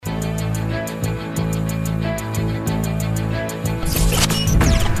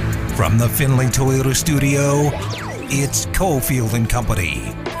From the Finley Toyota studio, it's Cofield and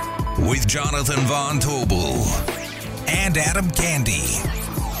Company with Jonathan Von Tobel and Adam Candy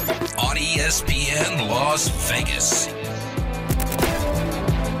on ESPN Las Vegas.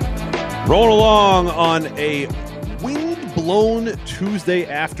 Rolling along on a wind-blown Tuesday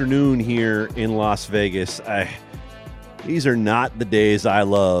afternoon here in Las Vegas. These are not the days I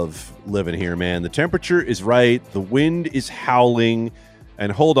love living here, man. The temperature is right. The wind is howling. And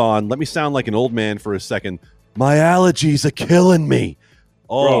hold on, let me sound like an old man for a second. My allergies are killing me.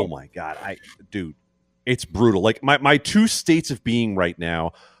 Oh, my God. Dude, it's brutal. Like, my two states of being right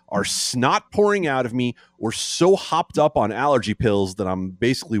now are snot pouring out of me or so hopped up on allergy pills that I'm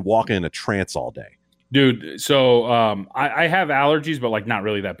basically walking in a trance all day. Dude, so I have allergies, but, like, not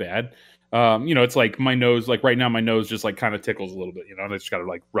really that bad. It's like my nose, like right now, my nose just like kind of tickles a little bit, and I just got to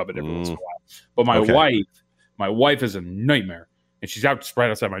like rub it every once in a while. But my wife is a nightmare, and she's out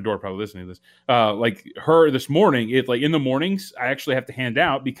right outside my door, probably listening to this. Like her this morning, in the mornings, I actually have to hand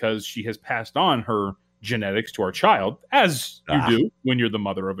out because she has passed on her genetics to our child, as you do when you're the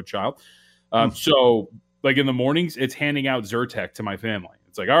mother of a child. So like in the mornings, it's handing out Zyrtec to my family.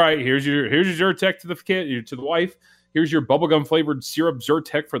 It's like, all right, here's your Zyrtec to the kid, to the wife. Here's your bubblegum flavored syrup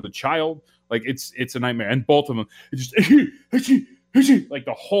Zyrtec for the child. Like it's a nightmare. And both of them, it's just like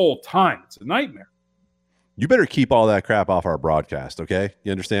the whole time. It's a nightmare. You better keep all that crap off our broadcast, okay?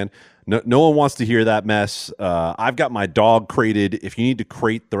 You understand? No one wants to hear that mess. I've got my dog crated. If you need to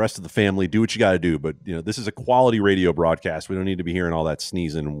crate the rest of the family, do what you got to do. But this is a quality radio broadcast. We don't need to be hearing all that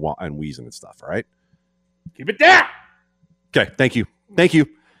sneezing and wheezing and stuff. All right? Keep it down. Okay. Thank you. Be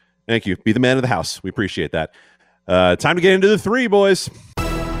the man of the house. We appreciate that. Time to get into the three, boys.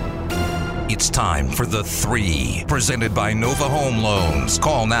 It's time for the three, presented by Nova Home Loans.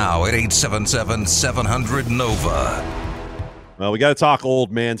 Call now at 877-700-NOVA. Well, we got to talk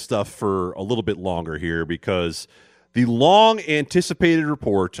old man stuff for a little bit longer here because the long-anticipated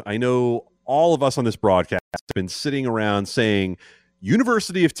report, I know all of us on this broadcast have been sitting around saying,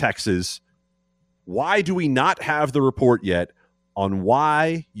 University of Texas, why do we not have the report yet on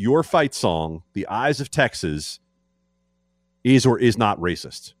why your fight song, The Eyes of Texas, is or is not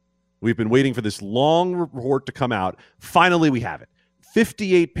racist? We've been waiting for this long report to come out. Finally, we have it.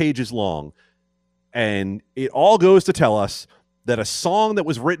 58 pages long. And it all goes to tell us that a song that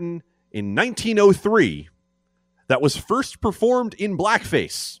was written in 1903 that was first performed in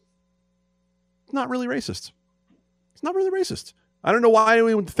blackface, not really racist. It's not really racist. I don't know why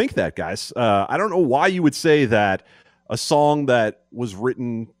anyone would think that, guys. I don't know why you would say that a song that was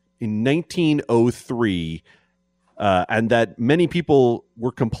written in 1903 and that many people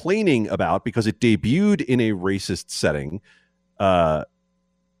were complaining about because it debuted in a racist setting,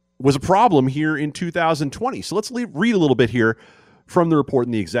 was a problem here in 2020. So let's read a little bit here from the report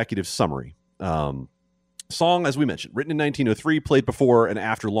in the executive summary. Song, as we mentioned, written in 1903, played before and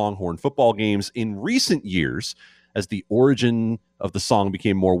after Longhorn football games. In recent years, as the origin of the song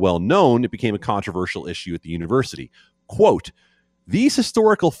became more well-known, it became a controversial issue at the university. Quote, "These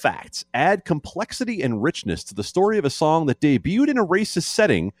historical facts add complexity and richness to the story of a song that debuted in a racist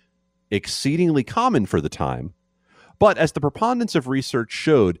setting, exceedingly common for the time, but as the preponderance of research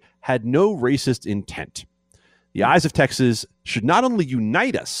showed, had no racist intent. The Eyes of Texas should not only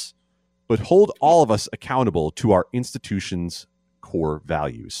unite us, but hold all of us accountable to our institution's core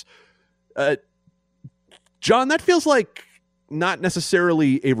values." John, that feels like not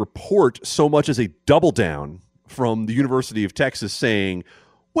necessarily a report so much as a double down from the University of Texas saying,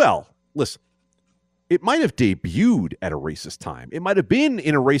 well, listen, it might have debuted at a racist time. It might have been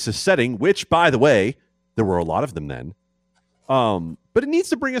in a racist setting, which, by the way, there were a lot of them then. But it needs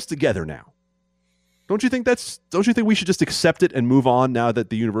to bring us together now. Don't you think we should just accept it and move on now that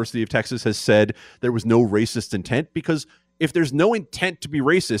the University of Texas has said there was no racist intent? Because if there's no intent to be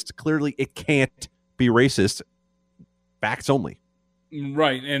racist, clearly it can't be racist. Facts only.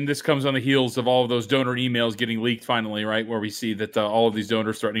 Right, and this comes on the heels of all of those donor emails getting leaked finally, right, where we see that all of these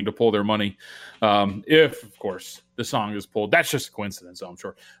donors threatening to pull their money if, of course, the song is pulled. That's just a coincidence, I'm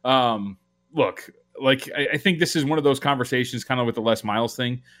sure. Look, like I think this is one of those conversations kind of with the Les Miles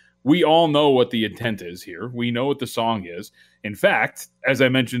thing. We all know what the intent is here. We know what the song is. In fact, as I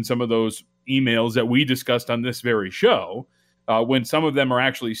mentioned, some of those emails that we discussed on this very show, when some of them are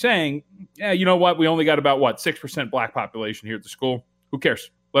actually saying, yeah, you know what, we only got about, 6% black population here at the school. Who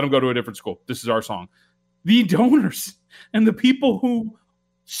cares? Let them go to a different school. This is our song. The donors and the people who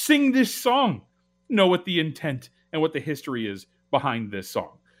sing this song know what the intent and what the history is behind this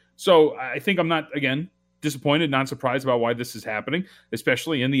song. So I think I'm not, again, disappointed, not surprised about why this is happening,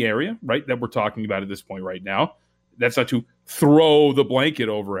 especially in the area, right, that we're talking about at this point right now. That's not too throw the blanket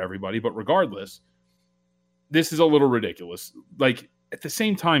over everybody. But regardless, this is a little ridiculous. Like, at the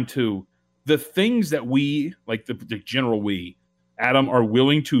same time, too, the things that we, like the general we, Adam, are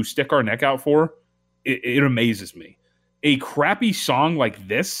willing to stick our neck out for, it amazes me. A crappy song like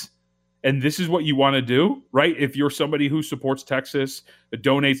this, and this is what you want to do, right? If you're somebody who supports Texas,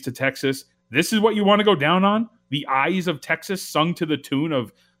 donates to Texas, this is what you want to go down on? The Eyes of Texas sung to the tune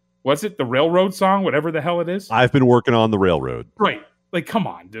of, what's it, the Railroad song, whatever the hell it is? I've been working on the railroad. Right. Like, come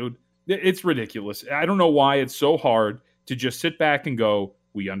on, dude. It's ridiculous. I don't know why it's so hard to just sit back and go,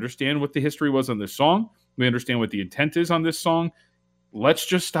 we understand what the history was on this song. We understand what the intent is on this song. Let's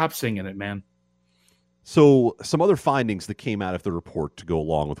just stop singing it, man. So some other findings that came out of the report to go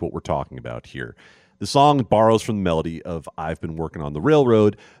along with what we're talking about here. The song borrows from the melody of I've Been Working on the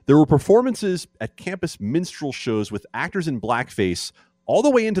Railroad. There were performances at campus minstrel shows with actors in blackface all the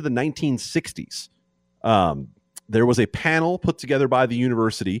way into the 1960s. There was a panel put together by the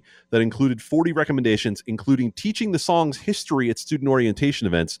university that included 40 recommendations, including teaching the song's history at student orientation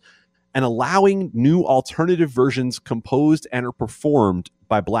events and allowing new alternative versions composed and or performed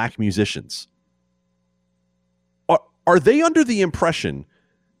by black musicians. Are they under the impression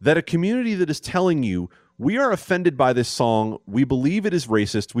that a community that is telling you, we are offended by this song, we believe it is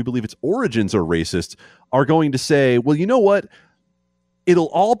racist, we believe its origins are racist, are going to say, well, you know what? It'll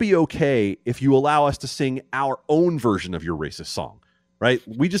all be okay if you allow us to sing our own version of your racist song, right?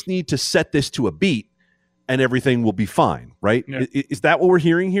 We just need to set this to a beat and everything will be fine, right? Yeah. Is that what we're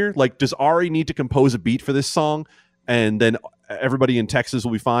hearing here? Like, does Ari need to compose a beat for this song and then everybody in Texas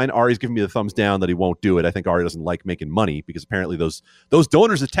will be fine? Ari's giving me the thumbs down that he won't do it. I think Ari doesn't like making money because apparently those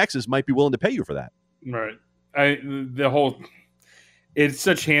donors of Texas might be willing to pay you for that. Right. It's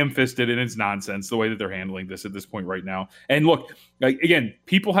such ham-fisted and it's nonsense the way that they're handling this at this point right now. And look, again,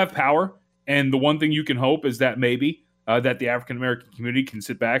 people have power, and the one thing you can hope is that maybe that the African-American community can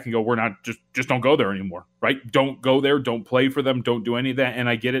sit back and go, we're not just don't go there anymore, right? Don't go there, don't play for them, don't do any of that. And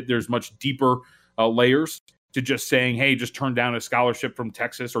I get it. There's much deeper layers to just saying, hey, just turn down a scholarship from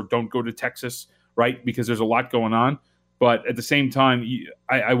Texas or don't go to Texas, right? Because there's a lot going on. But at the same time,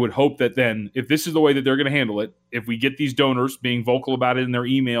 I would hope that then, if this is the way that they're going to handle it, if we get these donors being vocal about it in their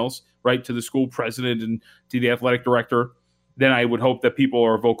emails, right, to the school president and to the athletic director, then I would hope that people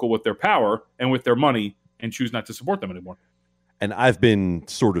are vocal with their power and with their money and choose not to support them anymore. And I've been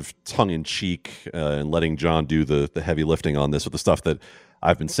sort of tongue-in-cheek and letting John do the heavy lifting on this with the stuff that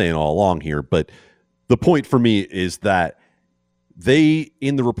I've been saying all along here. But the point for me is that they,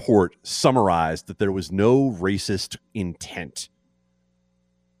 in the report, summarized that there was no racist intent.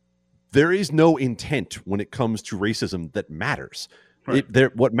 There is no intent when it comes to racism that matters. Right.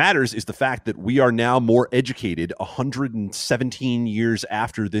 What matters is the fact that we are now more educated 117 years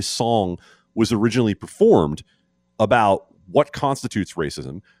after this song was originally performed about what constitutes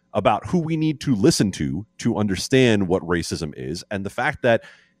racism, about who we need to listen to understand what racism is, and the fact that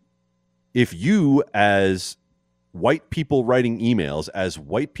if you, as white people writing emails, as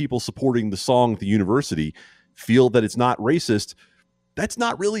white people supporting the song at the university, feel that it's not racist, that's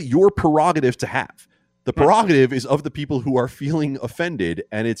not really your prerogative to have. The prerogative is of the people who are feeling offended,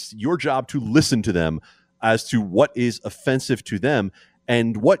 and it's your job to listen to them as to what is offensive to them.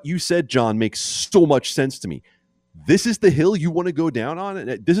 And what you said, John, makes so much sense to me. This is the hill you want to go down on?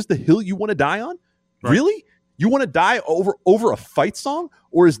 And this is the hill you want to die on? Right. Really? You want to die over a fight song?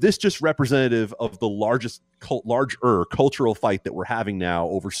 Or is this just representative of the larger cultural fight that we're having now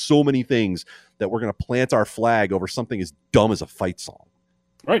over so many things that we're going to plant our flag over something as dumb as a fight song?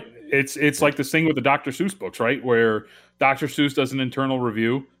 Right. It's like this thing with the Dr. Seuss books, right? Where Dr. Seuss does an internal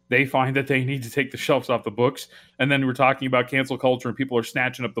review. They find that they need to take the shelves off the books. And then we're talking about cancel culture and people are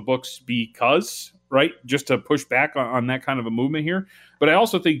snatching up the books because, right? Just to push back on that kind of a movement here. But I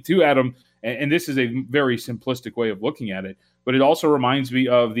also think too, Adam, and this is a very simplistic way of looking at it, but it also reminds me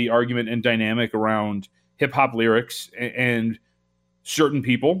of the argument and dynamic around hip hop lyrics and certain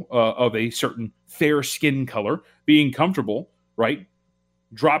people of a certain fair skin color being comfortable, right?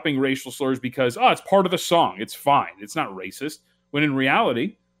 Dropping racial slurs because, it's part of the song. It's fine. It's not racist. When in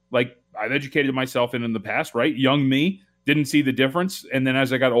reality, like I've educated myself in the past, right? Young me didn't see the difference. And then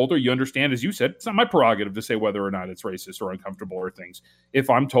as I got older, you understand, as you said, it's not my prerogative to say whether or not it's racist or uncomfortable or things. If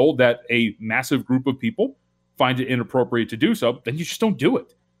I'm told that a massive group of people find it inappropriate to do so, then you just don't do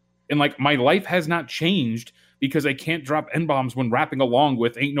it. And like my life has not changed because I can't drop N-bombs when rapping along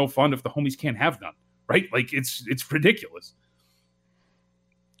with Ain't No Fun If the Homies Can't Have None, right? Like it's ridiculous.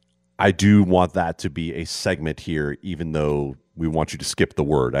 I do want that to be a segment here, even though we want you to skip the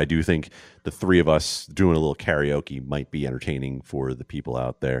word. I do think the three of us doing a little karaoke might be entertaining for the people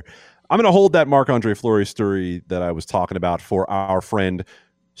out there. I'm going to hold that Marc-Andre Fleury story that I was talking about for our friend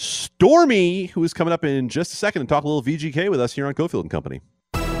Stormy, who is coming up in just a second and talk a little VGK with us here on Cofield and Company.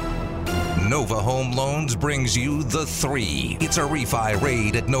 Nova Home Loans brings you The Three. It's a refi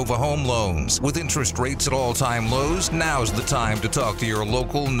raid at Nova Home Loans. With interest rates at all-time lows, now's the time to talk to your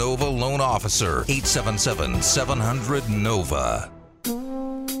local Nova loan officer. 877-700-NOVA.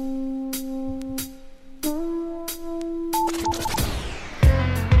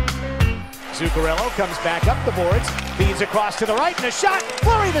 Zuccarello comes back up the boards, feeds across to the right, and a shot.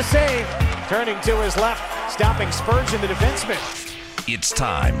 Fleury the save. Turning to his left, stopping Spurgeon, the defenseman. It's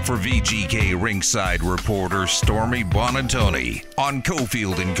time for VGK ringside reporter Stormy Buonantony on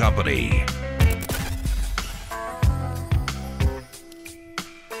Cofield and Company.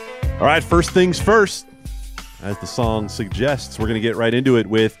 All right, first things first. As the song suggests, we're going to get right into it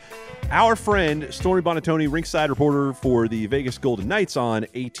with our friend Stormy Buonantony, ringside reporter for the Vegas Golden Knights on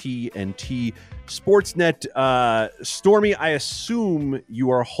AT&T Sportsnet. Stormy, I assume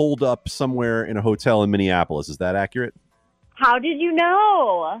you are holed up somewhere in a hotel in Minneapolis. Is that accurate? How did you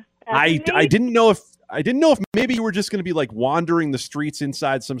know? I didn't know if maybe you were just going to be like wandering the streets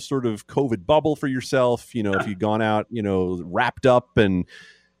inside some sort of COVID bubble for yourself. You know, if you'd gone out, wrapped up and.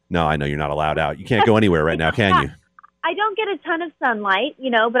 No, I know you're not allowed out. You can't go anywhere right now, can you? I don't get a ton of sunlight,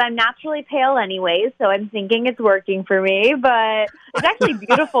 but I'm naturally pale anyways, so I'm thinking it's working for me. But it's actually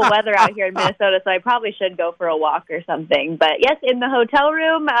beautiful weather out here in Minnesota, so I probably should go for a walk or something. But yes, in the hotel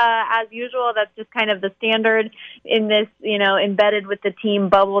room, as usual, that's just kind of the standard in this, embedded with the team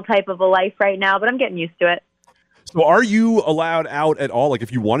bubble type of a life right now. But I'm getting used to it. So are you allowed out at all? Like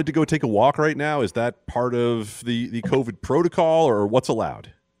if you wanted to go take a walk right now, is that part of the COVID protocol or what's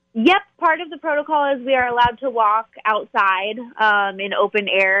allowed? Yep, part of the protocol is we are allowed to walk outside in open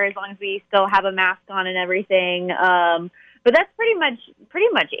air as long as we still have a mask on and everything. But that's pretty much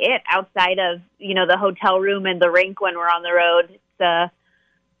it outside of the hotel room and the rink when we're on the road.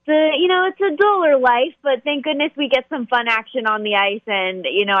 It's a duller life, but thank goodness we get some fun action on the ice. And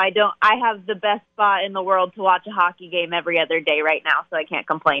I have the best spot in the world to watch a hockey game every other day right now, so I can't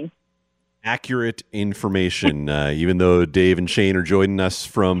complain. Accurate information. Even though Dave and Shane are joining us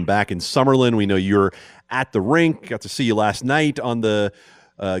from back in Summerlin, we know you're at the rink. Got to see you last night on the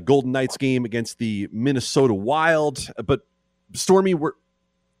Golden Knights game against the Minnesota Wild. But Stormy, we're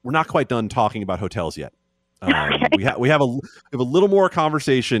not quite done talking about hotels yet. We have a little more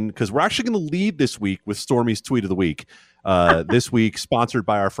conversation because we're actually going to lead this week with Stormy's tweet of the week. This week, sponsored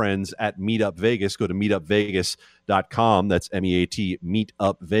by our friends at Meetup Vegas. Go to meetupvegas.com. That's MEAT,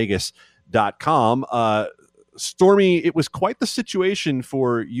 meetupvegas.com. Stormy, it was quite the situation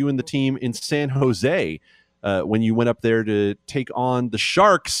for you and the team in San Jose when you went up there to take on the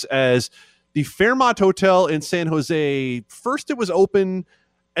Sharks, as the Fairmont Hotel in San Jose, first it was open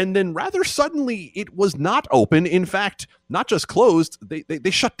and then rather suddenly it was not open. In fact, not just closed,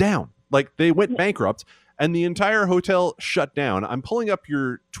 they shut down. Like they went bankrupt. And the entire hotel shut down. I'm pulling up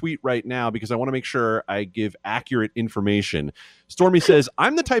your tweet right now because I want to make sure I give accurate information. Stormy says,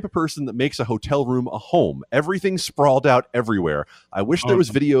 I'm the type of person that makes a hotel room a home. Everything's sprawled out everywhere. I wish there was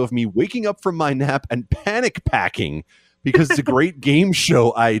video of me waking up from my nap and panic packing because it's a great game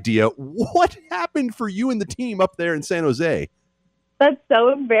show idea. What happened for you and the team up there in San Jose? That's so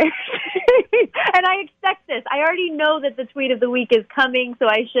embarrassing. And I expect this. I already know that the tweet of the week is coming, so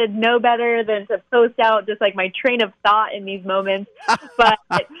I should know better than to post out just like my train of thought in these moments. But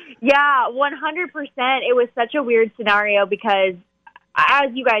yeah, 100%. It was such a weird scenario because,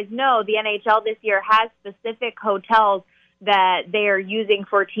 as you guys know, the NHL this year has specific hotels that they are using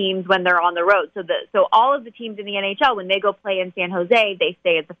for teams when they're on the road. So all of the teams in the NHL, when they go play in San Jose, they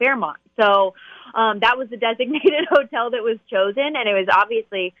stay at the Fairmont. So that was the designated hotel that was chosen, and it was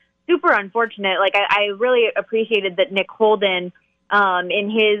obviously super unfortunate. Like I really appreciated that Nick Holden, in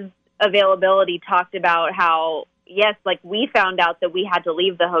his availability, talked about how, yes, like we found out that we had to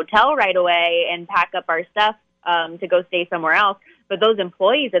leave the hotel right away and pack up our stuff to go stay somewhere else. But those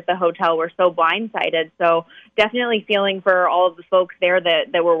employees at the hotel were so blindsided. So definitely feeling for all of the folks there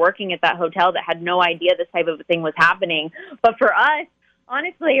that were working at that hotel that had no idea this type of thing was happening. But for us,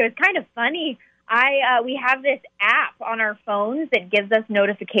 honestly, it was kind of funny. We have this app on our phones that gives us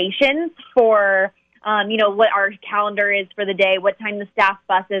notifications for, what our calendar is for the day, what time the staff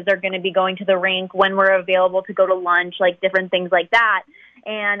buses are going to be going to the rink, when we're available to go to lunch, like different things like that.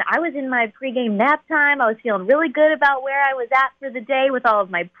 And I was in my pregame nap time. I was feeling really good about where I was at for the day with all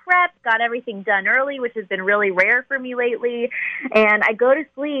of my prep, got everything done early, which has been really rare for me lately. And I go to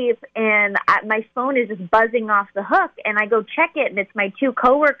sleep, and my phone is just buzzing off the hook. And I go check it, and it's my two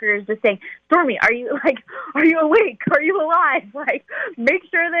coworkers just saying, Stormy, are you awake? Are you alive? Like, make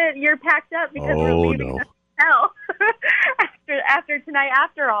sure that you're packed up because we're leaving now after tonight,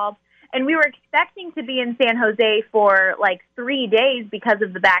 after all. And we were expecting to be in San Jose for like 3 days because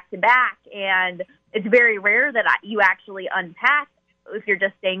of the back-to-back. And it's very rare that you actually unpack if you're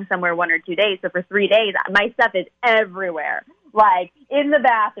just staying somewhere 1 or 2 days. So for 3 days, my stuff is everywhere, like in the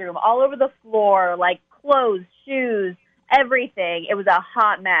bathroom, all over the floor, like clothes, shoes, everything. It was a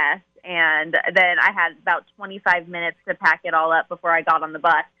hot mess. And then I had about 25 minutes to pack it all up before I got on the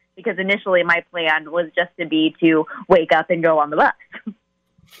bus, because initially my plan was just to wake up and go on the bus.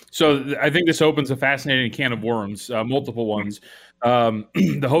 So I think this opens a fascinating can of worms, multiple ones.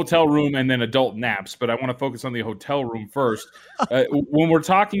 The hotel room and then adult naps, but I want to focus on the hotel room first. When we're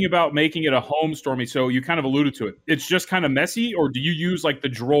talking about making it a home, Stormy, so you kind of alluded to it. It's just kind of messy, or do you use like the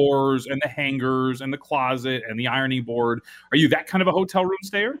drawers and the hangers and the closet and the ironing board? Are you that kind of a hotel room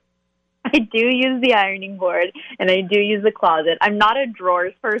stayer? I do use the ironing board, and I do use the closet. I'm not a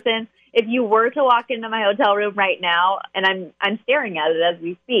drawers person. If you were to walk into my hotel room right now, and I'm staring at it as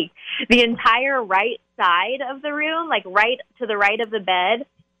we speak, the entire right side of the room, like right to the right of the bed,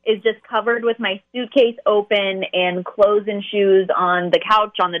 is just covered with my suitcase open and clothes and shoes on the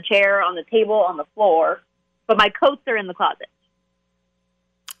couch, on the chair, on the table, on the floor. But my coats are in the closet.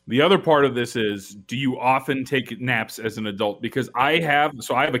 The other part of this is, do you often take naps as an adult? Because I have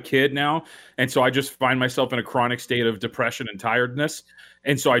a kid now, and so I just find myself in a chronic state of depression and tiredness.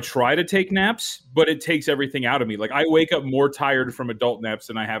 And so I try to take naps, but it takes everything out of me. Like, I wake up more tired from adult naps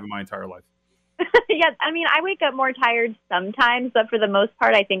than I have in my entire life. Yeah, I mean, I wake up more tired sometimes, but for the most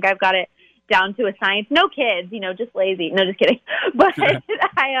part, I think I've got it down to a science. No kids, just lazy. No, just kidding. But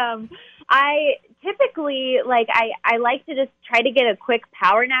I typically, I like to just try to get a quick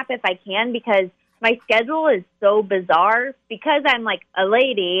power nap if I can, because my schedule is so bizarre, because I'm like a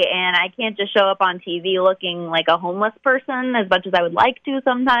lady and I can't just show up on TV looking like a homeless person as much as I would like to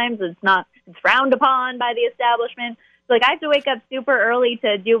sometimes. It's frowned upon by the establishment. So I have to wake up super early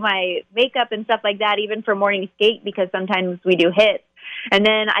to do my makeup and stuff like that, even for morning skate, because sometimes we do hits. And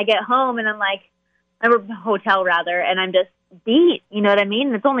then I get home and I'm hotel rather, and I'm just beat, you know what I mean?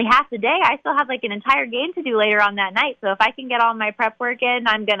 And it's only half the day. I still have like an entire game to do later on that night. So if I can get all my prep work in,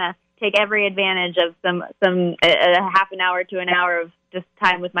 I'm going to take every advantage of some half an hour to an hour of just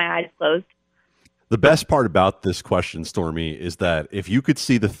time with my eyes closed. The best part about this question, Stormy, is that if you could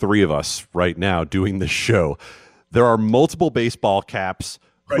see the three of us right now doing this show, there are multiple baseball caps,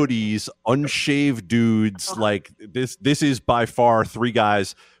 hoodies, unshaved dudes. Like this is by far three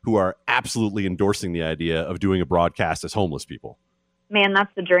guys who are absolutely endorsing the idea of doing a broadcast as homeless people. Man,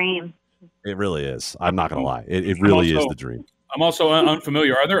 that's the dream. It really is. I'm not going to lie. It really is the dream. I'm also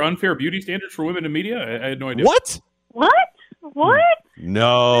unfamiliar. Are there unfair beauty standards for women in media? I had no idea. What?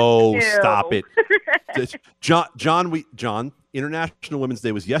 No, Ew. stop it. John, International Women's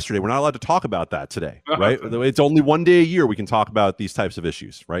Day was yesterday. We're not allowed to talk about that today, right? It's only one day a year we can talk about these types of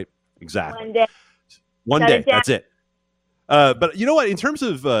issues, right? Exactly. One day. That's it. But you know what? In terms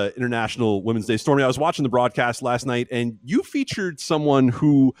of International Women's Day, Stormy, I was watching the broadcast last night, and you featured someone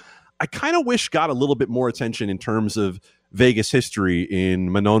who I kind of wish got a little bit more attention in terms of Vegas history in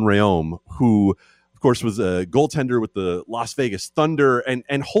Manon Rhéaume, who, of course, was a goaltender with the Las Vegas Thunder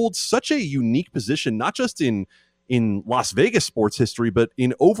and holds such a unique position, not just in Las Vegas sports history, but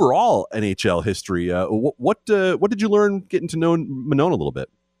in overall NHL history. What did you learn getting to know Manon a little bit?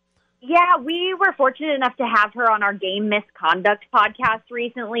 Yeah, we were fortunate enough to have her on our Game Misconduct podcast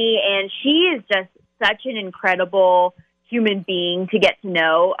recently, and she is just such an incredible human being to get to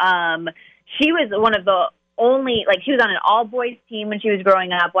know. She was one of the only, she was on an all-boys team when she was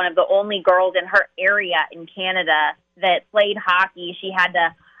growing up, one of the only girls in her area in Canada that played hockey. She had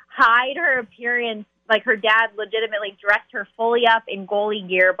to hide her appearance. Her dad legitimately dressed her fully up in goalie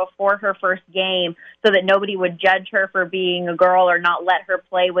gear before her first game so that nobody would judge her for being a girl or not let her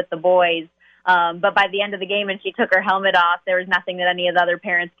play with the boys. But by the end of the game, when she took her helmet off, there was nothing that any of the other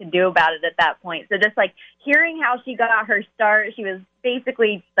parents could do about it at that point. So just hearing how she got her start, she was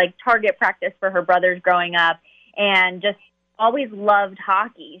basically target practice for her brothers growing up, and just always loved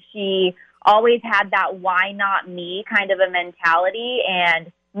hockey. She always had that why not me kind of a mentality,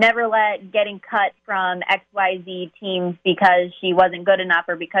 and never let getting cut from XYZ teams because she wasn't good enough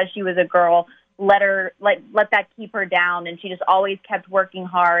or because she was a girl let that keep her down. And she just always kept working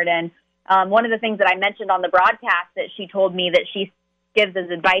hard. And one of the things that I mentioned on the broadcast that she told me that she gives as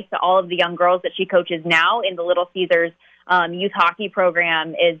advice to all of the young girls that she coaches now in the Little Caesars youth hockey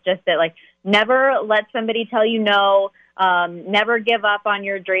program is just that, like, never let somebody tell you no. Never give up on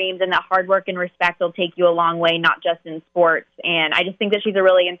your dreams, and that hard work and respect will take you a long way, not just in sports. And I just think that she's a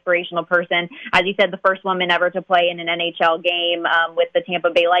really inspirational person. As you said, the first woman ever to play in an NHL game with the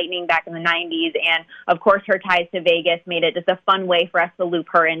Tampa Bay Lightning back in the 90s. And, of course, her ties to Vegas made it just a fun way for us to loop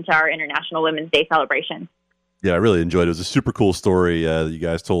her into our International Women's Day celebration. Yeah, I really enjoyed it. It was a super cool story that you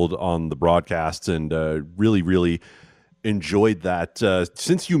guys told on the broadcast, and really, really enjoyed that.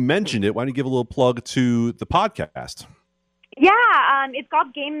 Since you mentioned it, why don't you give a little plug to the podcast? Yeah, it's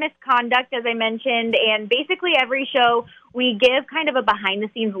called Game Misconduct, as I mentioned, and basically every show we give kind of a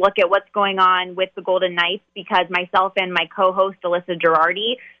behind-the-scenes look at what's going on with the Golden Knights, because myself and my co-host, Alyssa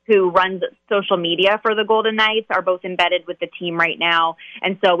Girardi, who runs social media for the Golden Knights, are both embedded with the team right now.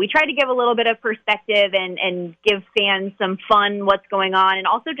 And so we try to give a little bit of perspective and give fans some fun what's going on, and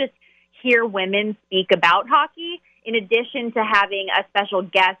also just hear women speak about hockey, in addition to having a special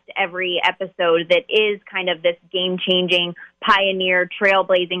guest every episode that is kind of this game-changing, pioneer,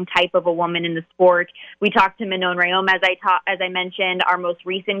 trailblazing type of a woman in the sport. We talked to Manon Rhéaume, as I mentioned. Our most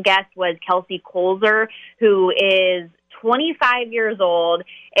recent guest was Kelsey Kolzer, who is 25 years old,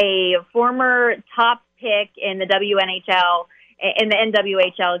 a former top pick in the NWHL,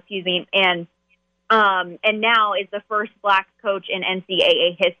 and now is the first Black coach in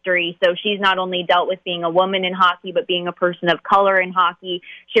NCAA history. So she's not only dealt with being a woman in hockey, but being a person of color in hockey.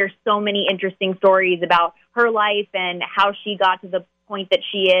 Shares so many interesting stories about her life and how she got to the point that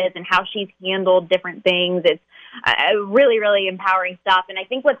she is and how she's handled different things. It's really, really empowering stuff. And I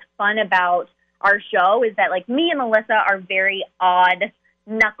think what's fun about our show is that, like, me and Alyssa are very odd,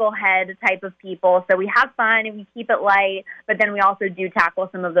 knucklehead type of people. So we have fun and we keep it light, but then we also do tackle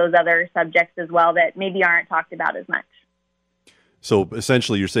some of those other subjects as well that maybe aren't talked about as much. So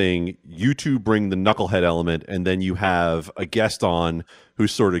essentially you're saying you two bring the knucklehead element, and then you have a guest on who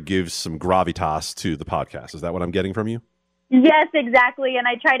sort of gives some gravitas to the podcast. Is that what I'm getting from you? Yes, exactly. And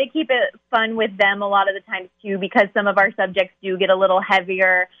I try to keep it fun with them a lot of the times too, because some of our subjects do get a little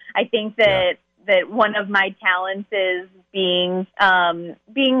heavier. I think that one of my talents is being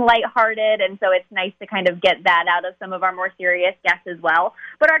lighthearted, and so it's nice to kind of get that out of some of our more serious guests as well.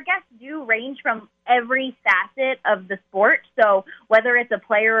 But our guests do range from every facet of the sport. So whether it's a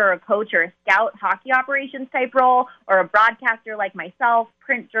player or a coach or a scout, hockey operations type role, or a broadcaster like myself,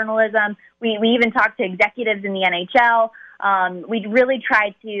 print journalism, we even talk to executives in the NHL. We really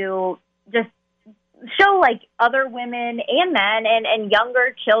try to just show, like, other women and men and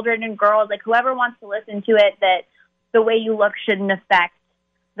younger children and girls, like whoever wants to listen to it, that the way you look shouldn't affect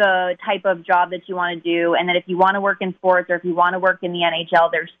the type of job that you want to do, and that if you want to work in sports or if you want to work in the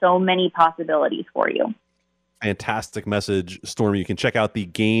NHL, there's so many possibilities for you. Fantastic message, Stormy. You can check out the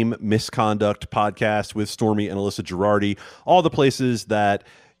Game Misconduct podcast with Stormy and Alyssa Girardi, all the places that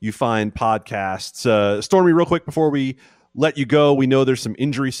you find podcasts. Stormy, real quick before we let you go, we know there's some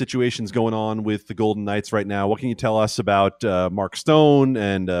injury situations going on with the Golden Knights right now. What can you tell us about Mark Stone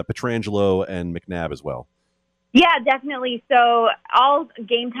and Pietrangelo and McNabb as well? Yeah, definitely. So all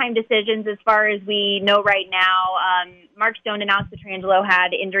game time decisions, as far as we know right now, Mark Stone and Alex Pietrangelo had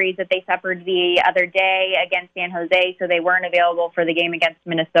injuries that they suffered the other day against San Jose, so they weren't available for the game against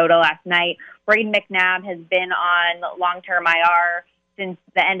Minnesota last night. Braden McNabb has been on long-term IR since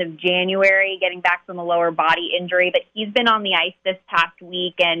the end of January, getting back from a lower body injury, but he's been on the ice this past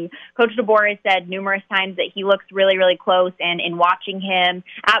week, and Coach DeBoer has said numerous times that he looks really, really close, and in watching him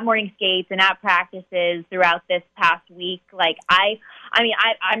at morning skates and at practices throughout this past week, like,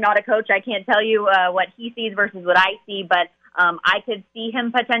 I'm not a coach. I can't tell you what he sees versus what I see, but I could see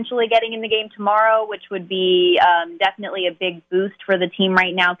him potentially getting in the game tomorrow, which would be definitely a big boost for the team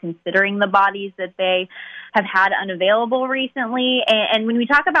right now, considering the bodies that they have had unavailable recently. And when we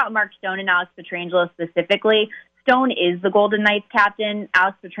talk about Mark Stone and Alex Pietrangelo specifically, Stone is the Golden Knights captain.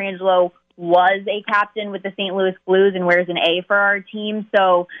 Alex Pietrangelo was a captain with the St. Louis Blues and wears an A for our team.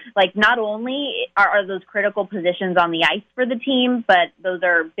 So, like, not only are those critical positions on the ice for the team, but those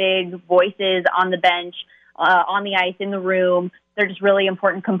are big voices on the bench, on the ice, in the room. They're just really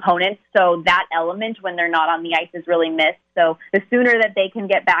important components. So that element, when they're not on the ice, is really missed. So the sooner that they can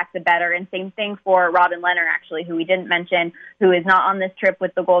get back, the better. And same thing for Robin Lehner, actually, who we didn't mention, who is not on this trip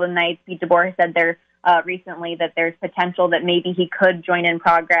with the Golden Knights. Pete DeBoer has said there recently that there's potential that maybe he could join in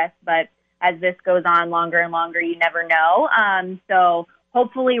progress. But as this goes on longer and longer, you never know. So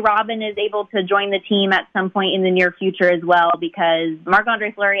hopefully Robin is able to join the team at some point in the near future as well, because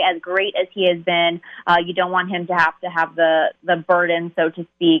Marc-Andre Fleury, as great as he has been, you don't want him to have the burden, so to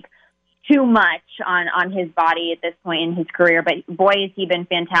speak, too much on his body at this point in his career. But boy, has he been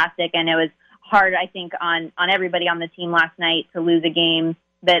fantastic. And it was hard, I think, on everybody on the team last night to lose a game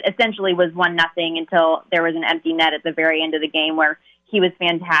that essentially was 1-0 until there was an empty net at the very end of the game where he was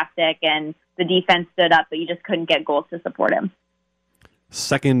fantastic and the defense stood up, but you just couldn't get goals to support him.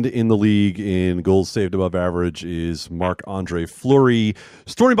 Second in the league in goals saved above average is Marc-Andre Fleury.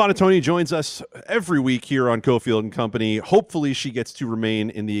 Stormy Buonantony joins us every week here on Cofield and Company. Hopefully she gets to remain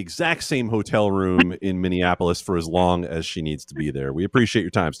in the exact same hotel room in Minneapolis for as long as she needs to be there. We appreciate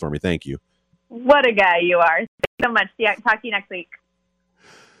your time, Stormy. Thank you. What a guy you are. Thank you so much. Talk to you next week.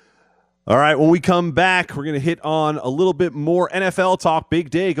 All right, when we come back, we're going to hit on a little bit more NFL talk. Big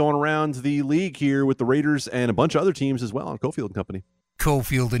day going around the league here with the Raiders and a bunch of other teams as well on Cofield and Company.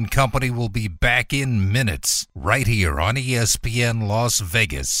 Cofield and Company will be back in minutes right here on ESPN Las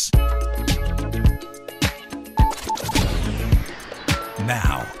Vegas.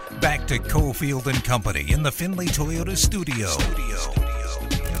 Now, back to Cofield and Company in the Findlay Toyota studio.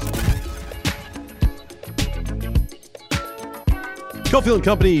 Cofield and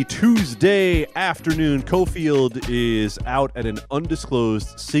Company, Tuesday afternoon. Cofield is out at an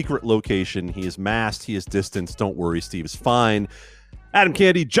undisclosed secret location. He is masked. He is distanced. Don't worry, Steve is fine. Adam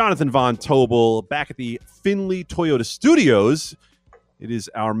Candy, Jonathan Von Tobel, back at the Findlay Toyota Studios. It is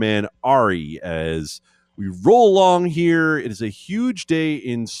our man Ari as we roll along here. It is a huge day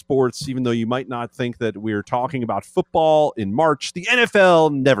in sports, even though you might not think that we're talking about football in March. The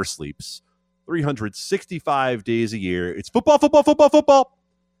NFL never sleeps. 365 days a year. It's football, football, football, football.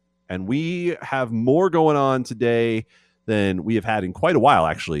 And we have more going on today than we have had in quite a while,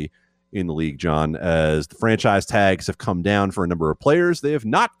 actually, in the league, John, as the franchise tags have come down for a number of players. They have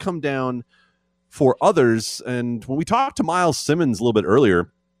not come down for others. And when we talked to Miles Simmons a little bit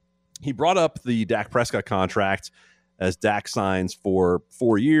earlier, he brought up the Dak Prescott contract as Dak signs for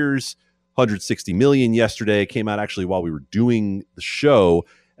 4 years, $160 million yesterday. Came out actually while we were doing the show.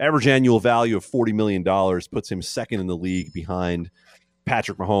 Average annual value of $40 million puts him second in the league behind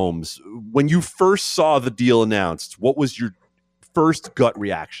Patrick Mahomes. When you first saw the deal announced, what was your first gut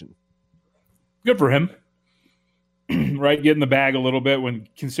reaction? Good for him, right? Get in the bag a little bit when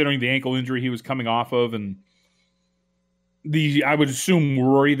considering the ankle injury he was coming off of, and the, I would assume,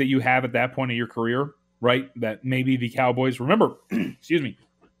 worry that you have at that point of your career, right? That maybe the Cowboys, remember, excuse me,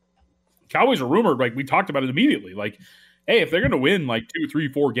 Cowboys are rumored, like we talked about it immediately, like, hey, if they're going to win like 2,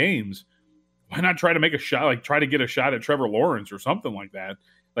 3, 4 games, why not try to make a shot, like try to get a shot at Trevor Lawrence or something like that?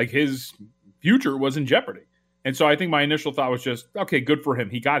 Like his future was in jeopardy. And so I think my initial thought was just, okay, good for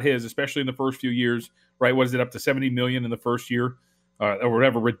him. He got his, especially in the first few years, right? What is it, up to $70 million in the first year, or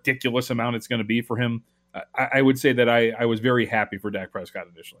whatever ridiculous amount it's going to be for him? I would say that I was very happy for Dak Prescott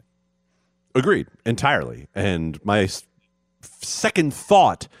initially. Agreed, entirely. And my second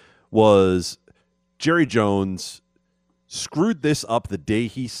thought was Jerry Jones screwed this up the day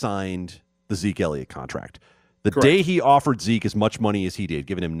he signed the Zeke Elliott contract. The Correct. Day he offered Zeke as much money as he did,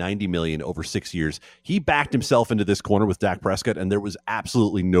 giving him $90 million over 6 years, he backed himself into this corner with Dak Prescott, and there was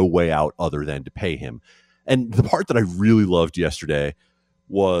absolutely no way out other than to pay him. And the part that I really loved yesterday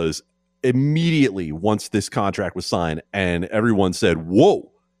was immediately once this contract was signed and everyone said,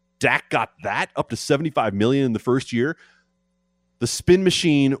 whoa, Dak got that up to $75 million in the first year. The spin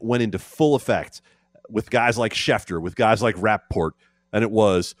machine went into full effect with guys like Schefter, with guys like Rappaport, and it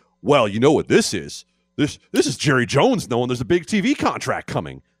was, well, you know what this is? This is Jerry Jones knowing there's a big TV contract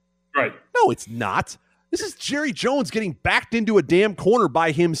coming. Right. No, it's not. This is Jerry Jones getting backed into a damn corner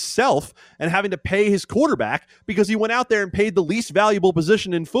by himself and having to pay his quarterback because he went out there and paid the least valuable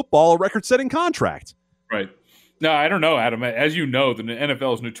position in football a record-setting contract. Right. No, I don't know, Adam. As you know, the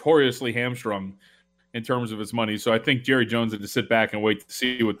NFL is notoriously hamstrung in terms of its money. So I think Jerry Jones had to sit back and wait to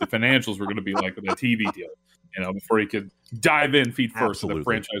see what the financials were going to be like with that TV deal, before he could dive in feet first with the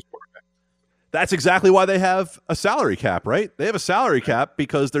franchise quarterback. That's exactly why they have a salary cap, right? They have a salary cap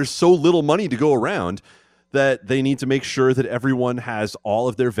because there's so little money to go around that they need to make sure that everyone has all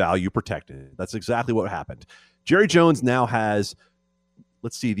of their value protected. That's exactly what happened. Jerry Jones now has,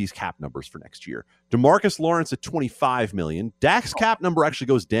 let's see these cap numbers for next year. DeMarcus Lawrence at $25 million. Dak's cap number actually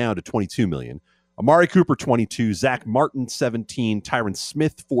goes down to $22 million. Amari Cooper, 22. Zach Martin, 17. Tyron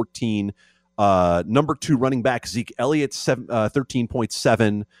Smith, 14. Number 2 running back Zeke Elliott,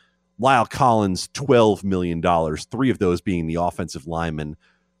 13.7. Lyle Collins, $12 million, 3 of those being the offensive linemen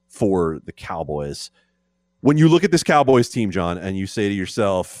for the Cowboys. When you look at this Cowboys team, John, and you say to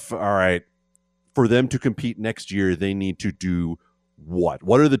yourself, all right, for them to compete next year, they need to do what?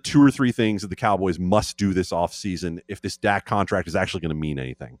 What are the 2 or 3 things that the Cowboys must do this offseason if this Dak contract is actually going to mean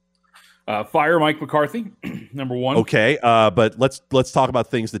anything? Fire Mike McCarthy, number one. Okay, but let's talk about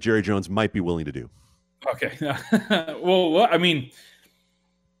things that Jerry Jones might be willing to do. Okay. Well, I mean,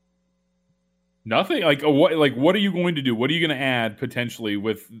 nothing. Like what are you going to do? What are you going to add potentially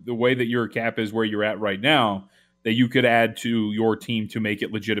with the way that your cap is where you're at right now that you could add to your team to make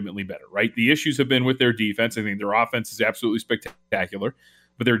it legitimately better, right? The issues have been with their defense. I think their offense is absolutely spectacular,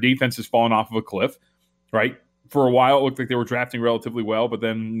 but their defense has fallen off of a cliff, right? For a while, it looked like they were drafting relatively well, but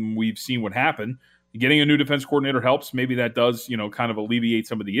then we've seen what happened. Getting a new defense coordinator helps. Maybe that does, kind of alleviate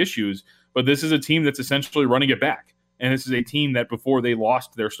some of the issues. But this is a team that's essentially running it back. And this is a team that before they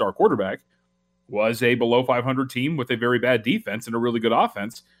lost their star quarterback was a below 500 team with a very bad defense and a really good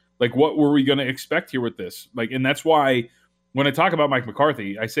offense. Like, what were we going to expect here with this? And that's why when I talk about Mike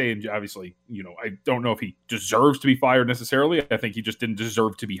McCarthy, I say, and obviously, I don't know if he deserves to be fired necessarily. I think he just didn't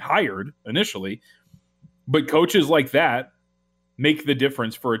deserve to be hired initially. But coaches like that make the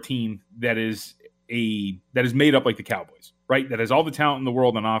difference for a team that is made up like the Cowboys, right? That has all the talent in the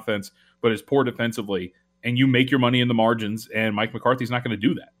world on offense, but is poor defensively. And you make your money in the margins, and Mike McCarthy's not going to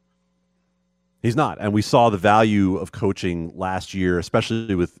do that. He's not. And we saw the value of coaching last year,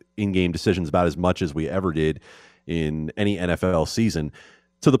 especially with in-game decisions about as much as we ever did in any NFL season.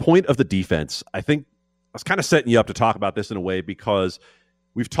 To the point of the defense, I think I was kind of setting you up to talk about this in a way because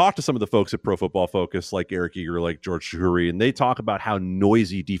we've talked to some of the folks at Pro Football Focus, like Eric Eager, like George Chahuri, and they talk about how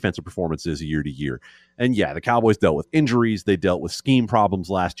noisy defensive performance is year to year. And yeah, the Cowboys dealt with injuries. They dealt with scheme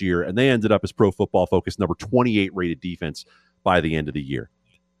problems last year, and they ended up as Pro Football Focus number 28 rated defense by the end of the year.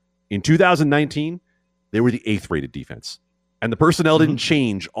 In 2019, they were the 8th rated defense. And the personnel didn't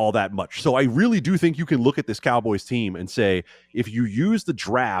change all that much. So I really do think you can look at this Cowboys team and say, if you use the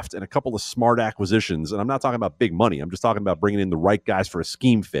draft and a couple of smart acquisitions, and I'm not talking about big money, I'm just talking about bringing in the right guys for a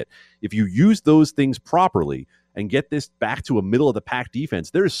scheme fit. If you use those things properly and get this back to a middle-of-the-pack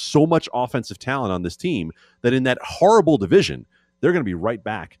defense, there is so much offensive talent on this team that in that horrible division, they're going to be right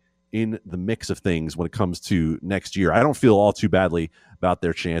back in the mix of things when it comes to next year. I don't feel all too badly about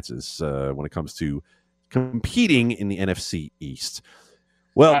their chances when it comes to competing in the NFC East.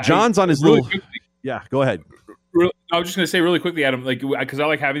 Well, John's on his really little... Quickly, yeah, go ahead. I was just going to say really quickly, Adam, because I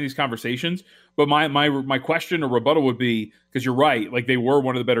like having these conversations, but my question or rebuttal would be, because you're right, they were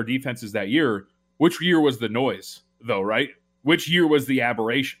one of the better defenses that year. Which year was the noise, though, right? Which year was the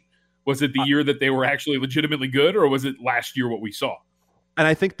aberration? Was it the year that they were actually legitimately good, or was it last year what we saw? And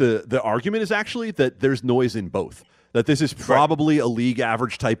I think the argument is actually that there's noise in both, that this is probably a league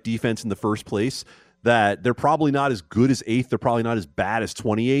average type defense in the first place, that they're probably not as good as 8th, they're probably not as bad as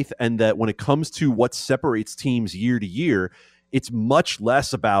 28th, and that when it comes to what separates teams year to year, it's much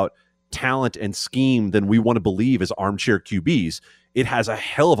less about talent and scheme than we want to believe as armchair QBs. It has a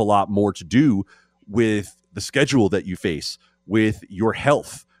hell of a lot more to do with the schedule that you face, with your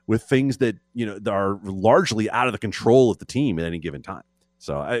health, with things that that are largely out of the control of the team at any given time.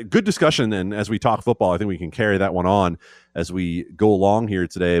 So good discussion, and as we talk football, I think we can carry that one on as we go along here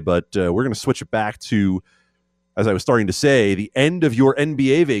today. But we're going to switch it back to, as I was starting to say, the end of your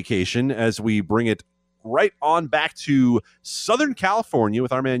NBA vacation as we bring it right on back to Southern California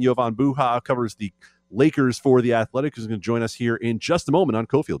with our man Jovan Buha, who covers the Lakers for The Athletic, who's going to join us here in just a moment on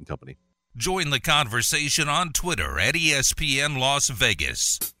Cofield and Company. Join the conversation on Twitter at ESPN Las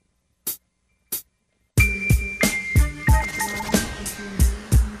Vegas.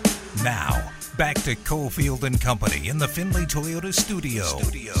 Now, back to Cofield and Company in the Findlay Toyota studio.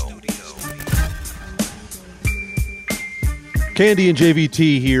 Candy and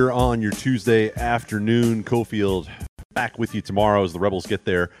JVT here on your Tuesday afternoon. Cofield back with you tomorrow as the Rebels get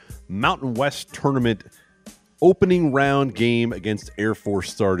their Mountain West Tournament opening round game against Air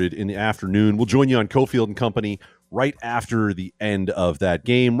Force started in the afternoon. We'll join you on Cofield and Company right after the end of that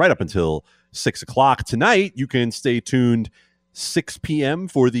game, right up until 6 o'clock. Tonight, you can stay tuned 6 p.m.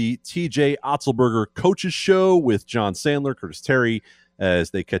 for the TJ Otzelberger Coaches Show with John Sandler, Curtis Terry, as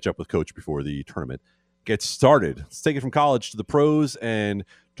they catch up with Coach before the tournament gets started. Let's take it from college to the pros and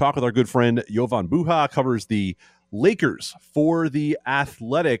talk with our good friend Jovan Buha, covers the Lakers for The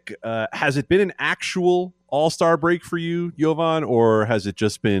Athletic. Has it been an actual all-star break for you, Jovan, or has it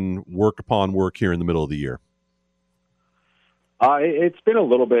just been work upon work here in the middle of the year? It's been a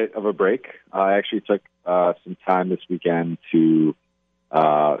little bit of a break. I actually took some time this weekend to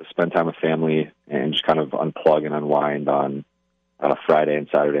spend time with family and just kind of unplug and unwind on Friday and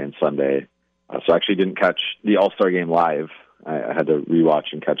Saturday and Sunday. So I actually didn't catch the All-Star game live. I had to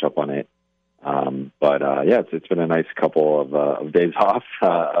rewatch and catch up on it. But it's been a nice couple of days off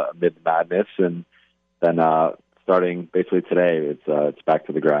amid the madness, and then starting basically today, it's back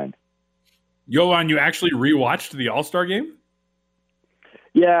to the grind. Jovan, you actually rewatched the All-Star game?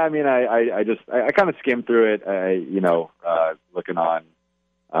 Yeah, I mean, I kind of skimmed through it, looking on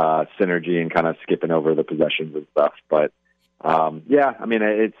Synergy and kind of skipping over the possessions and stuff. But yeah, I mean,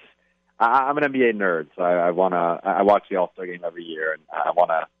 I'm an NBA nerd, so I watch the All-Star game every year, and I want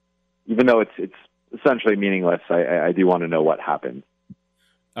to, even though it's essentially meaningless, I do want to know what happened.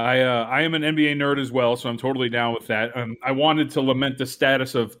 I am an NBA nerd as well, so I'm totally down with that. I wanted to lament the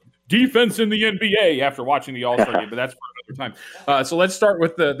status of defense in the NBA after watching the All-Star game, but that's for another time. So let's start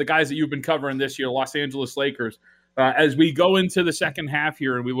with the guys that you've been covering this year, Los Angeles Lakers. As we go into the second half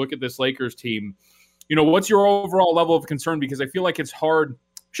here and we look at this Lakers team, what's your overall level of concern? Because I feel like it's hard.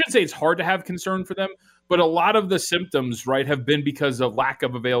 I shouldn't say it's hard to have concern for them, but a lot of the symptoms, right, have been because of lack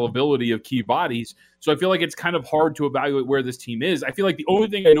of availability of key bodies. So I feel like it's kind of hard to evaluate where this team is. I feel like the only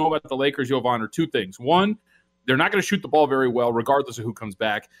thing I know about the Lakers, Jovan, are two things. One, they're not going to shoot the ball very well, regardless of who comes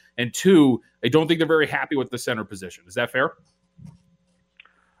back. And two, I don't think they're very happy with the center position. Is that fair?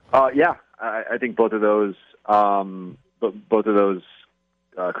 Yeah, I think both of those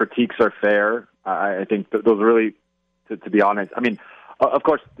critiques are fair. I think those really, to be honest, I mean, of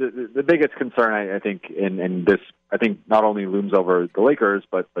course, the biggest concern I think in this, I think not only looms over the Lakers,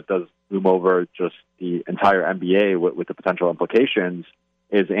 but does loom over just the entire NBA with the potential implications,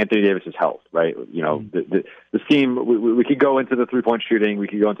 is Anthony Davis's health, right? This team, we could go into the 3-point shooting, we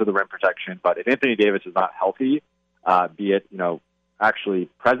could go into the rim protection, but if Anthony Davis is not healthy, be it, actually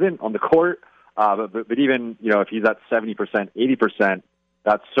present on the court, but even, if he's at 70%, 80%,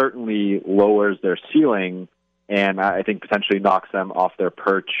 that certainly lowers their ceiling and I think potentially knocks them off their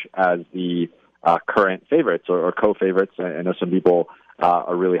perch as the current favorites or co-favorites. I know some people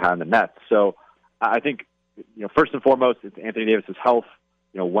are really high on the Nets. So I think, first and foremost, it's Anthony Davis's health.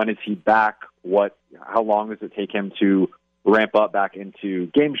 When is he back? How long does it take him to ramp up back into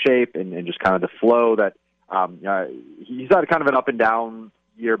game shape and just kind of the flow that he's had kind of an up and down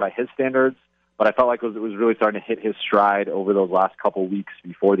year by his standards, but I felt like it was really starting to hit his stride over those last couple weeks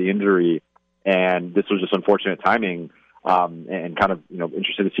before the injury. And this was just unfortunate timing, and kind of,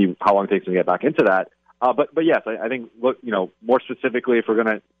 interested to see how long it takes him to get back into that. But yes, I think, more specifically, if we're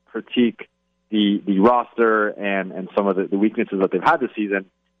going to critique the roster and some of the weaknesses that they've had this season,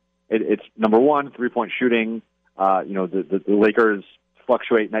 it's number one, 3-point shooting. The Lakers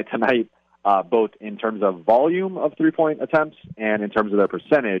fluctuate night to night, both in terms of volume of 3-point attempts and in terms of their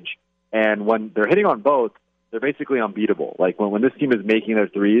percentage. And when they're hitting on both, they're basically unbeatable. Like when this team is making their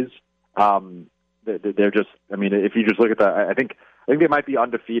threes, they're just, if you just look at that, I think they might be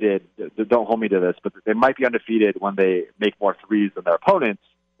undefeated. Don't hold me to this, but they might be undefeated when they make more threes than their opponents.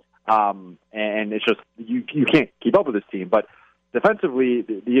 And it's just, you can't keep up with this team. But defensively,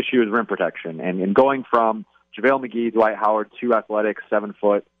 the issue is rim protection. And going from JaVale McGee, Dwight Howard, two athletic,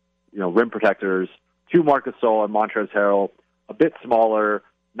 7-foot, rim protectors, to Marc Gasol and Montrezl Harrell, a bit smaller,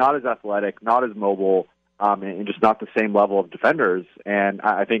 not as athletic, not as mobile, and just not the same level of defenders. And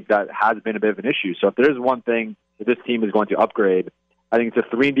I think that has been a bit of an issue. So if there's one thing that this team is going to upgrade, I think it's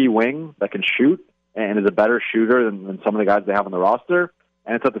a 3-and-D wing that can shoot and is a better shooter than some of the guys they have on the roster.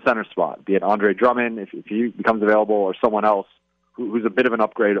 And it's at the center spot, be it Andre Drummond, if he becomes available, or someone else who's a bit of an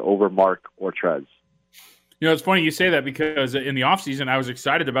upgrade over Mark or Trez. It's funny you say that because in the offseason, I was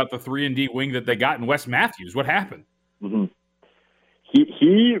excited about the 3-and-D wing that they got in Wes Matthews. What happened? Mm-hmm.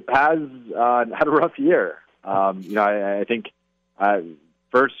 He has had a rough year. I think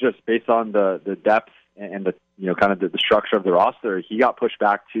first, just based on the depth and the kind of the structure of the roster, he got pushed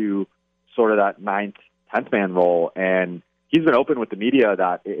back to sort of that 9th, 10th man role. And he's been open with the media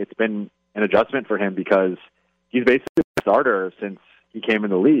that it's been an adjustment for him because he's basically a starter since he came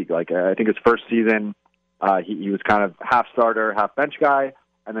in the league. Like, I think his first season, he was kind of half starter, half bench guy.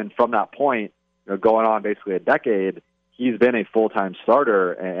 And then from that point, going on basically a decade, he's been a full-time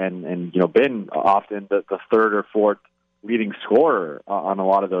starter and been often the third or fourth leading scorer on a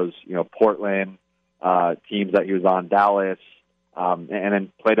lot of those, Portland teams that he was on, Dallas, and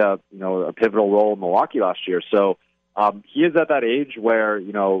then played a pivotal role in Milwaukee last year. So he is at that age where,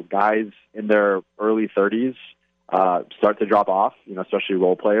 guys in their early 30s start to drop off, especially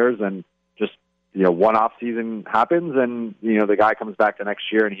role players, and just, one off season happens and, the guy comes back the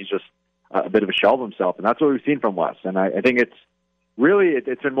next year and he's just a bit of a shell of himself. And that's what we've seen from Wes. And I think it's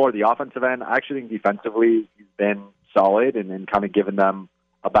been more the offensive end. I actually think defensively he's been solid and kind of given them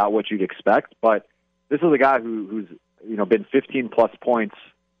about what you'd expect. But this is a guy who's been 15-plus points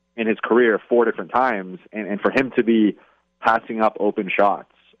in his career 4 different times. And for him to be passing up open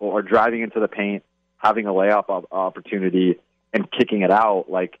shots or driving into the paint, having a layup opportunity and kicking it out,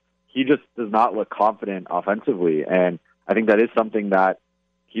 like, he just does not look confident offensively. And I think that is something that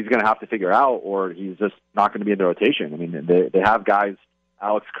he's going to have to figure out, or he's just not going to be in the rotation. I mean, they have guys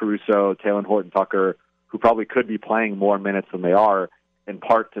Alex Caruso, Talen Horton-Tucker, who probably could be playing more minutes than they are, in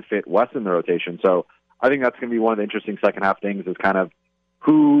part to fit Wes in the rotation. So I think that's going to be one of the interesting second half things is kind of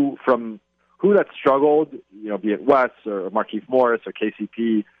who that struggled, be it Wes or Markieff Morris or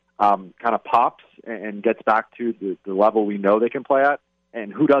KCP, kind of pops and gets back to the level we know they can play at,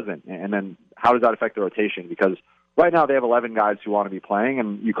 and who doesn't. And then how does that affect the rotation? Because right now they have 11 guys who want to be playing,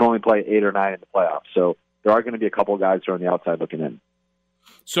 and you can only play 8 or 9 in the playoffs. So there are going to be a couple of guys who are on the outside looking in.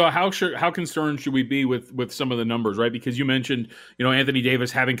 So how concerned should we be with some of the numbers, right? Because you mentioned, Anthony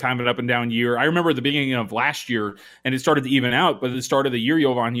Davis having kind of an up and down year. I remember at the beginning of last year, and it started to even out, but at the start of the year,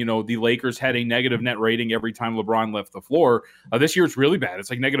 Jovan, the Lakers had a negative net rating every time LeBron left the floor. This year it's really bad.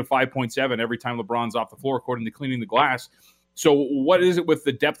 It's like negative 5.7 every time LeBron's off the floor, according to Cleaning the Glass. So what is it with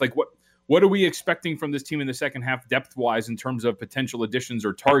the depth? Like what are we expecting from this team in the second half depth-wise in terms of potential additions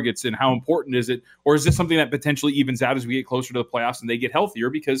or targets, and how important is it? Or is this something that potentially evens out as we get closer to the playoffs and they get healthier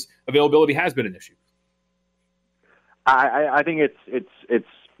because availability has been an issue? I think it's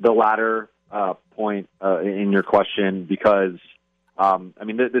the latter point in your question because,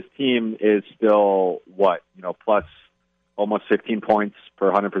 this team is still, plus almost 15 points per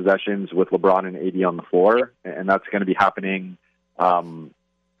 100 possessions with LeBron and AD on the floor, and that's going to be happening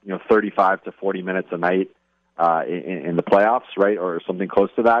 35 to 40 minutes a night in the playoffs, right, or something close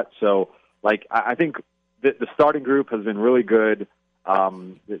to that. So, I think the starting group has been really good.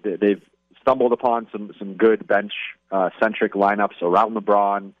 They've stumbled upon some good bench-centric lineups around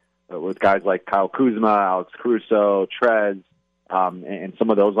LeBron with guys like Kyle Kuzma, Alex Caruso, Trez, and some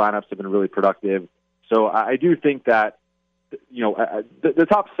of those lineups have been really productive. So I do think that, the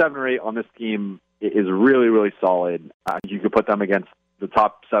top 7 or 8 on this team is really, really solid. You could put them against the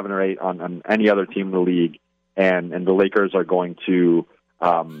top 7 or 8 on any other team in the league, and the Lakers are going to,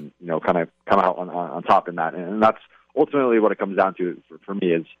 kind of come out on top in that. And that's ultimately what it comes down to for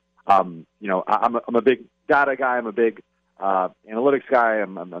me is, I'm a big data guy. I'm a big analytics guy.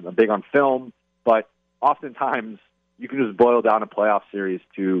 I'm big on film, but oftentimes you can just boil down a playoff series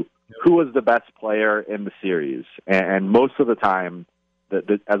to who was the best player in the series. And most of the time,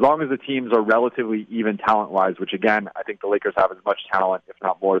 as long as the teams are relatively even talent-wise, which, again, I think the Lakers have as much talent, if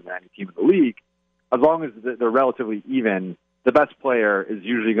not more, than any team in the league, as long as they're relatively even, the best player is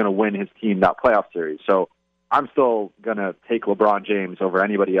usually going to win his team that playoff series. So I'm still going to take LeBron James over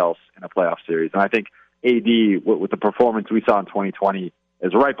anybody else in a playoff series. And I think AD, with the performance we saw in 2020,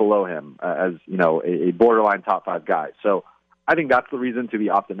 is right below him as, a borderline top 5 guy. So I think that's the reason to be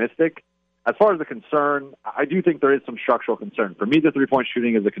optimistic. As far as the concern, I do think there is some structural concern. For me, the three-point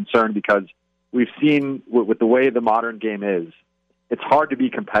shooting is a concern because we've seen with the way the modern game is, it's hard to be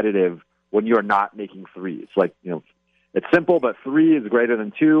competitive when you are not making threes. It's simple, but 3 is greater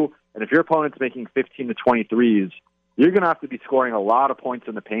than 2. And if your opponent's making 15 to 20 threes, you're going to have to be scoring a lot of points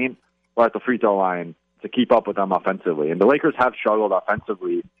in the paint or at the free throw line to keep up with them offensively. And the Lakers have struggled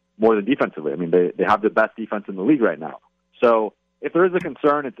offensively more than defensively. They have the best defense in the league right now. So if there is a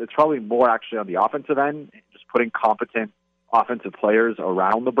concern, it's probably more actually on the offensive end, just putting competent offensive players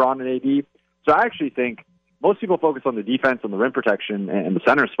around LeBron and AD. So I actually think most people focus on the defense and the rim protection and the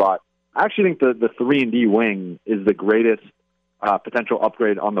center spot. I actually think the 3-and-D wing is the greatest potential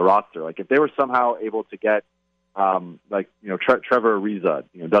upgrade on the roster. If they were somehow able to get, Trevor Ariza,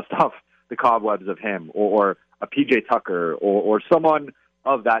 dust off the cobwebs of him, or a PJ Tucker, or someone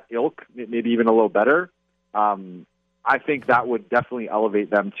of that ilk, maybe even a little better, I think that would definitely elevate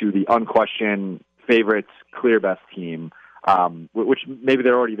them to the unquestioned favorites, clear best team, which maybe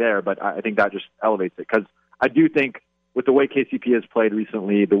they're already there, but I think that just elevates it. Because I do think with the way KCP has played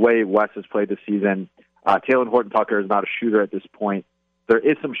recently, the way Wes has played this season, Talen Horton-Tucker is not a shooter at this point. There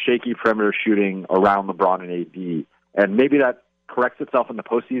is some shaky perimeter shooting around LeBron and AD, and maybe that corrects itself in the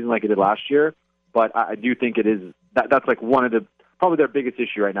postseason like it did last year, but I do think it is that's one of probably their biggest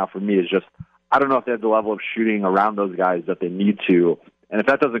issue right now for me is just I don't know if they have the level of shooting around those guys that they need to. And if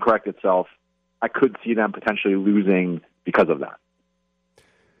that doesn't correct itself, I could see them potentially losing because of that.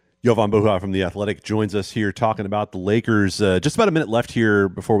 Jovan Buha from The Athletic joins us here talking about the Lakers. Just about a minute left here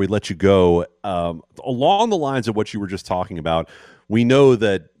before we let you go. Along the lines of what you were just talking about, we know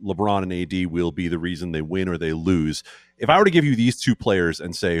that LeBron and AD will be the reason they win or they lose. If I were to give you these two players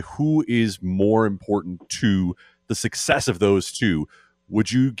and say who is more important to the success of those two,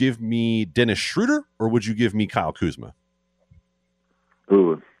 would you give me Dennis Schroeder or would you give me Kyle Kuzma?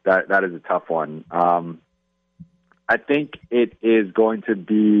 Ooh, that is a tough one. I think it is going to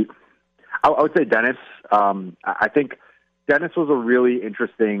be, I would say Dennis. I think Dennis was a really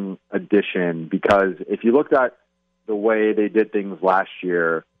interesting addition because if you looked at the way they did things last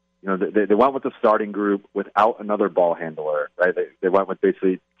year, they went with the starting group without another ball handler, right? They went with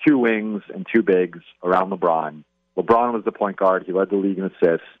basically 2 wings and 2 bigs around LeBron. LeBron was the point guard. He led the league in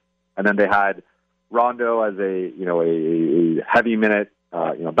assists. And then they had Rondo as a heavy minute,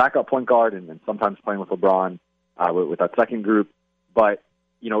 backup point guard and sometimes playing with LeBron with that second group. But,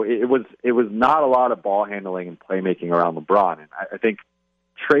 it was not a lot of ball handling and playmaking around LeBron. And I think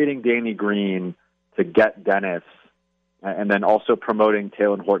trading Danny Green to get Dennis and then also promoting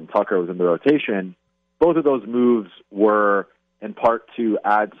Talen Horton-Tucker was in the rotation, both of those moves were in part to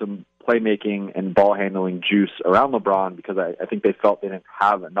add some playmaking and ball handling juice around LeBron because I think they felt they didn't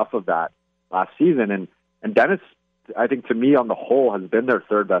have enough of that last season. And Dennis, I think to me on the whole, has been their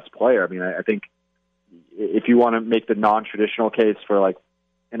third best player. I mean, I think if you want to make the non-traditional case for like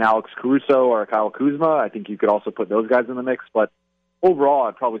an Alex Caruso or a Kyle Kuzma, I think you could also put those guys in the mix. But overall,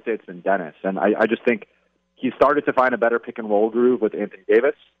 I'd probably say it's been Dennis. And I just think he started to find a better pick-and-roll groove with Anthony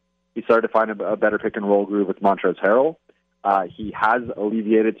Davis. He started to find a better pick-and-roll groove with Montrezl Harrell. He has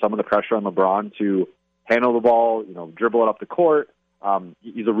alleviated some of the pressure on LeBron to handle the ball, dribble it up the court.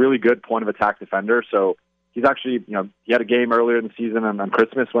 He's a really good point-of-attack defender. So he's actually, he had a game earlier in the season on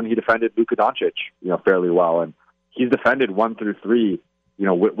Christmas when he defended Luka Doncic, fairly well. And he's defended 1 through 3,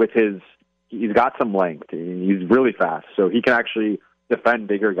 with his – he's got some length. He's really fast. So he can actually – defend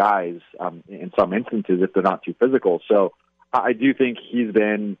bigger guys in some instances if they're not too physical. So I do think he's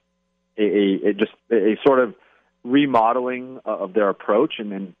been a sort of remodeling of their approach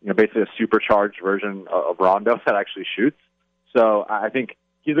and basically a supercharged version of Rondo that actually shoots. So I think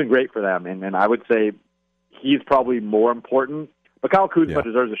he's been great for them. And I would say he's probably more important. But Kyle Kuzma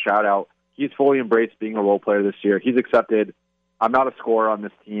deserves a shout out. He's fully embraced being a role player this year. He's accepted, I'm not a scorer on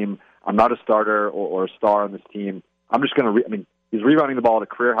this team. I'm not a starter or a star on this team. I'm just going to he's rebounding the ball at a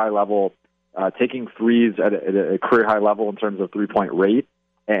career-high level, taking threes at a career-high level in terms of three-point rate,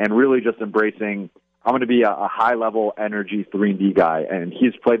 and really just embracing, I'm going to be a high-level energy 3-and-D guy. And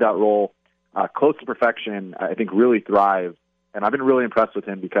he's played that role close to perfection, I think really thrived. And I've been really impressed with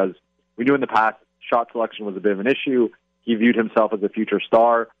him because we knew in the past shot selection was a bit of an issue. He viewed himself as a future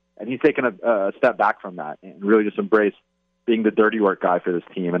star, and he's taken a step back from that and really just embraced being the dirty work guy for this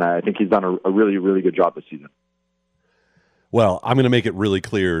team. And I think he's done a really, really good job this season. Well, I'm going to make it really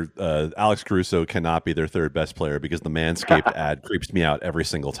clear. Alex Caruso cannot be their third best player because the Manscaped ad creeps me out every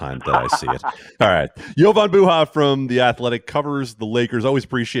single time that I see it. All right. Jovan Buha from The Athletic covers the Lakers. Always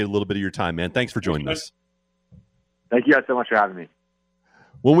appreciate a little bit of your time, man. Thanks for joining us. Thank you guys so much for having me.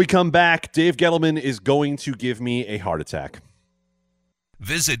 When we come back, Dave Gettleman is going to give me a heart attack.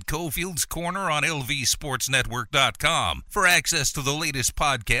 Visit Cofield's Corner on LVSportsNetwork.com for access to the latest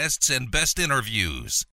podcasts and best interviews.